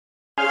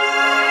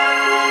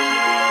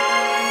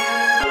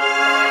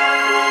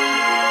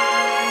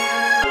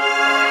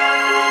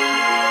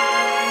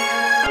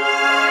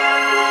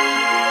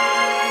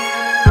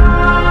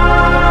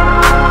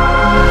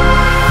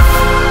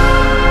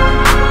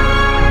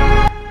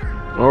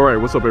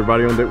what's up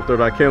everybody on Deck with Third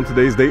Eye Cam.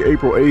 Today's day,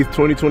 April 8th,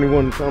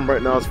 2021. The time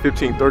right now is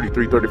 15:30,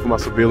 3:30 for my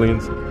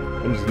civilians.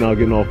 I'm just now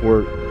getting off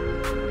work.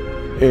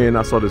 And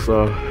I saw this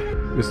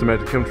Mr.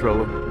 Magic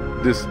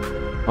Chemtrail, this,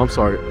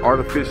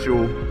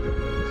 artificial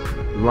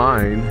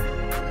line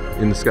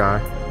in the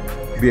sky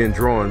being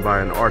drawn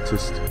by an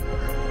artist.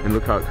 And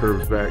look how it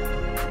curves back.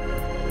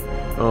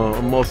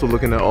 I'm also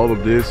looking at all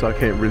of this. I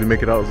can't really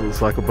make it out.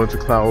 It's like a bunch of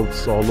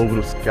clouds all over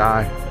the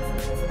sky.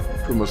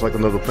 Pretty much like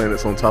another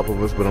planet's on top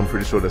of us, but I'm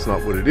pretty sure that's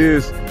not what it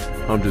is.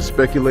 I'm just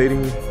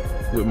speculating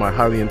with my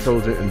highly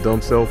intelligent and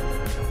dumb self.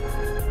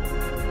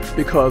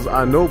 Because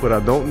I know, but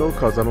I don't know,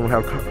 because I don't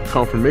have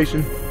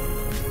confirmation.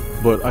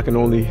 But I can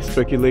only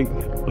speculate,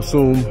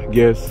 assume,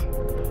 guess,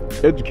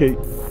 educate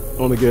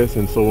on a guess,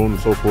 and so on and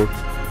so forth.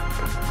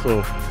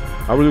 So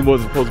I really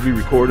wasn't supposed to be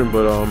recording,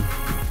 but I'm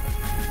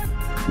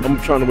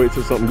trying to wait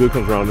till something good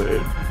comes around.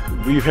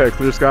 We've had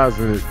clear skies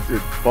and it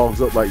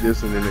fogs up like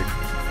this, and then it,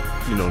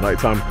 you know,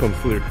 nighttime becomes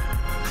clear.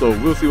 So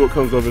we'll see what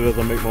comes of it as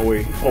I make my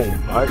way home.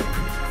 All right,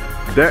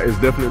 that is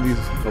definitely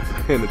a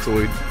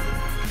planetoid.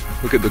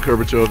 Look at the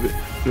curvature of it,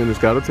 and it's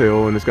got a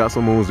tail and it's got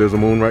some moons. There's a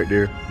moon right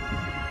there.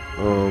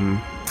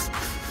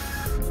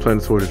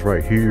 Planetoid is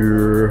right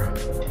here.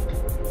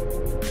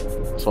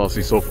 That's all I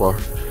see so far.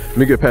 Let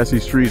me get past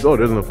these trees. Oh,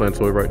 there's another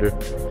planetoid right there.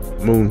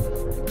 Moon.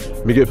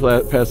 Let me get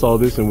past all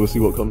this and we'll see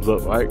what comes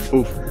up. All right,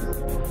 poof.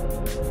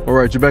 All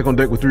right, you're back on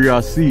Deck with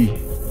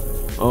 3IC.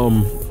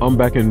 I'm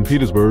back in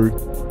Petersburg.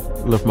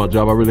 Left my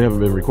job. I really haven't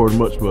been recording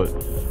much, but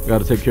got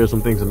to take care of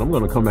some things, and I'm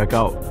gonna come back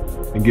out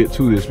and get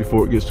to this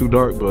before it gets too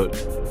dark. But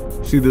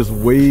see this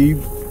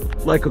wave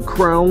like a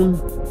crown?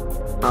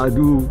 I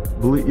do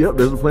believe, yep,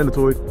 there's a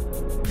planetoid.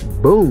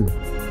 Boom,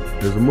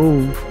 there's a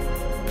moon.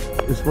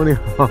 It's funny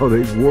how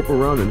they warp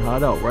around and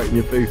hide out right in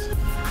your face.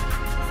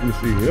 Let me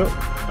see, yep,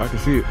 I can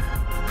see it.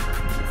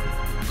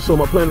 So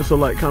my planets are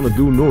like kind of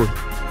due north.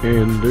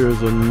 And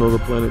there's another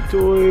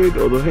planetoid,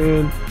 other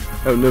hand.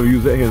 I've never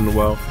used that hand in a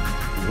while.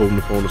 I'm holding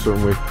the phone a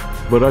certain way.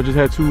 But I just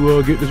had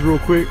to get this real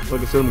quick.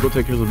 Like I said, I'm gonna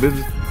take care of some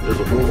business. There's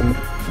a moon.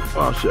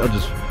 Oh shit, I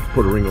just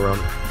put a ring around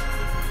it.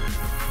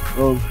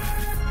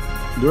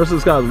 The rest of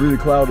the sky is really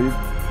cloudy.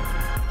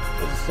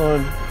 There's the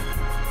sun.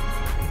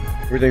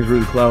 Everything's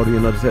really cloudy,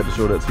 and I just had to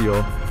show that to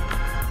y'all.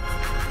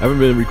 I haven't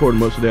been recording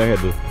much today. I had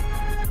to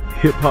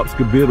hip hop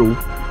skedaddle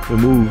and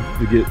move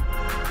to get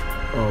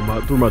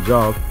through my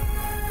job.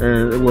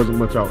 And it wasn't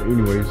much out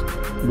anyways,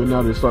 but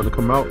now they're starting to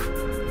come out,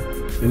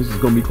 and this is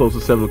gonna be close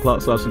to 7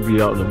 o'clock, so I should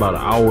be out in about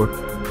an hour,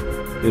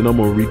 and I'm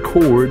gonna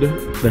record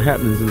the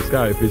happenings in the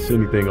sky if it's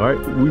anything. All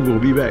right, we will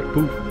be back.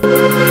 Poof.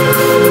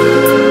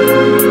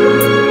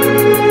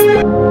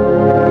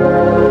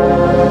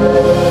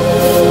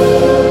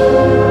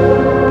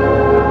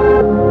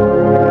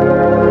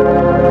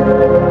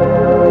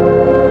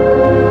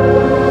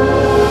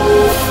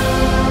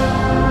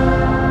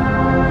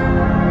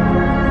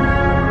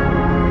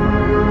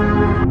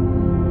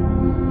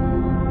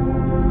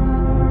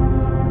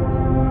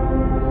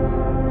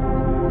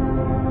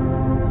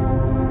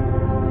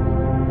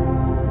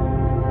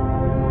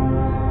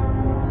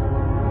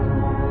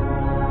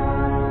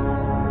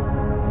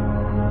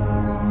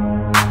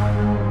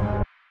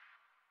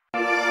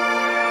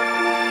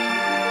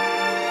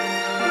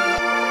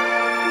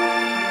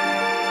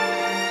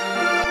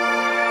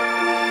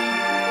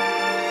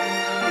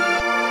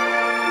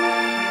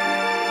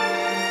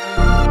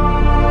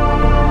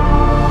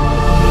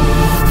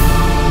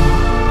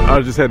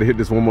 I just had to hit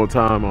this one more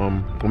time.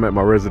 I'm at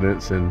my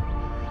residence and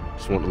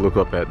just want to look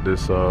up at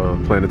this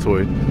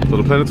planetoid. So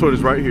the planetoid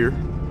is right here.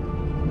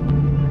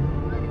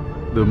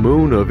 The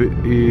moon of it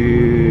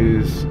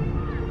is,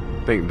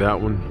 I think that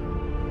one.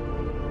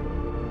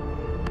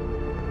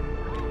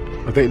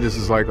 I think this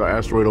is like an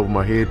asteroid over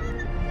my head,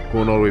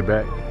 going all the way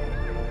back.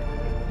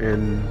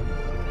 And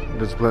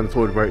there's a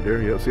planetoid right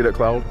there. Yep, see that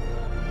cloud?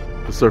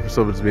 The surface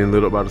of it is being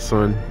lit up by the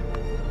sun,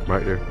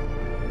 right there.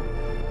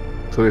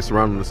 So they're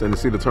surrounding us, and you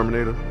see the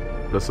Terminator?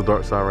 That's the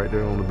dark side right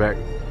there on the back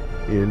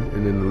end,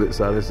 and then the lit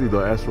side, that's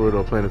either an asteroid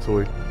or a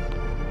planetoid.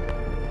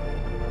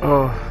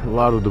 A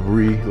lot of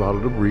debris, a lot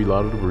of debris, a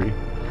lot of debris.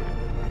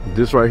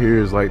 This right here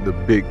is like the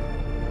big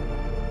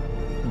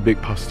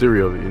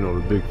posterior of it, you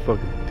know, the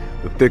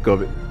thick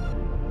of it.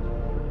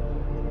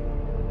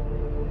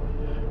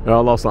 And I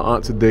lost an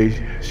aunt today.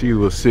 She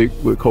was sick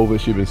with COVID.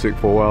 She'd been sick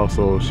for a while,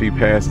 so she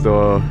passed,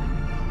 I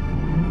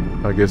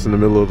guess in the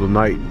middle of the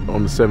night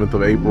on the 7th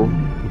of April,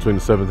 between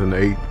the 7th and the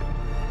 8th.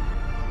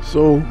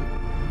 So,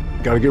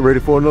 gotta get ready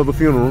for another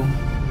funeral.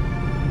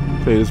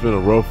 Tell you, it's been a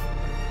rough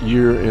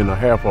year and a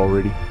half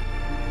already.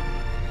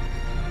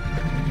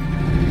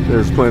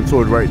 There's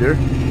planetoid right there.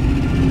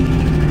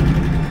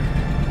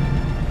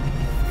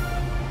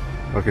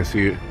 I can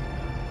see it.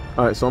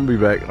 All right, so I'm gonna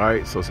be back. All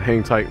right, so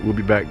hang tight. We'll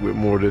be back with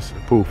more of this.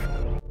 Poof.